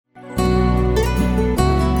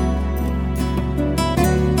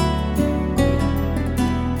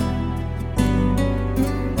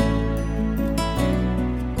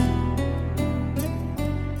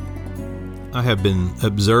I have been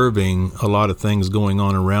observing a lot of things going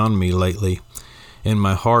on around me lately, and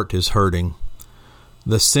my heart is hurting.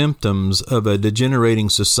 The symptoms of a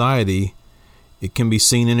degenerating society, it can be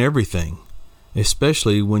seen in everything,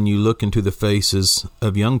 especially when you look into the faces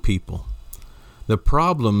of young people. The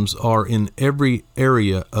problems are in every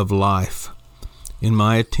area of life. In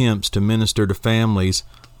my attempts to minister to families,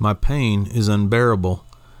 my pain is unbearable.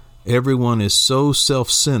 Everyone is so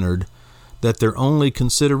self-centered that their only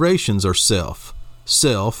considerations are self,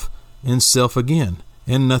 and self again,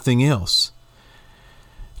 and nothing else.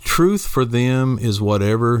 Truth for them is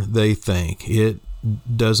whatever they think. It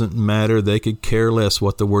doesn't matter. They could care less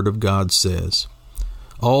what the Word of God says.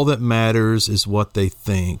 All that matters is what they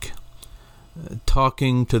think.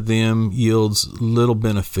 Talking to them yields little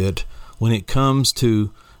benefit when it comes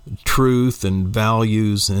to truth and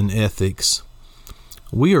values and ethics.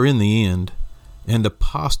 We are in the end, and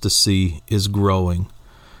apostasy is growing.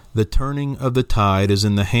 The turning of the tide is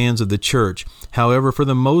in the hands of the church. However, for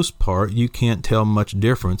the most part, you can't tell much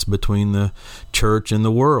difference between the church and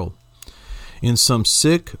the world. In some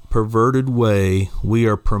sick, perverted way, we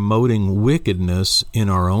are promoting wickedness in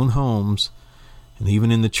our own homes and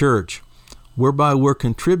even in the church, whereby we're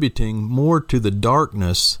contributing more to the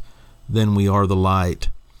darkness than we are the light.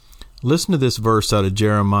 Listen to this verse out of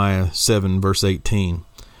Jeremiah 7, verse 18.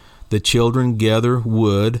 The children gather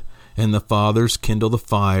wood, and the fathers kindle the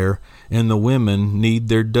fire, and the women knead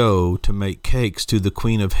their dough to make cakes to the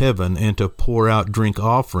Queen of Heaven, and to pour out drink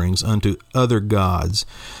offerings unto other gods,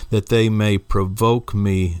 that they may provoke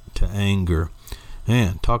me to anger.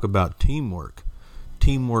 Man, talk about teamwork.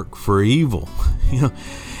 Teamwork for evil.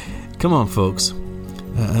 Come on, folks.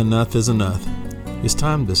 Enough is enough. It's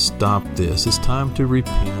time to stop this. It's time to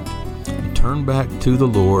repent, turn back to the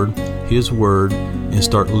Lord, His Word, and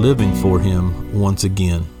start living for Him once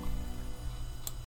again.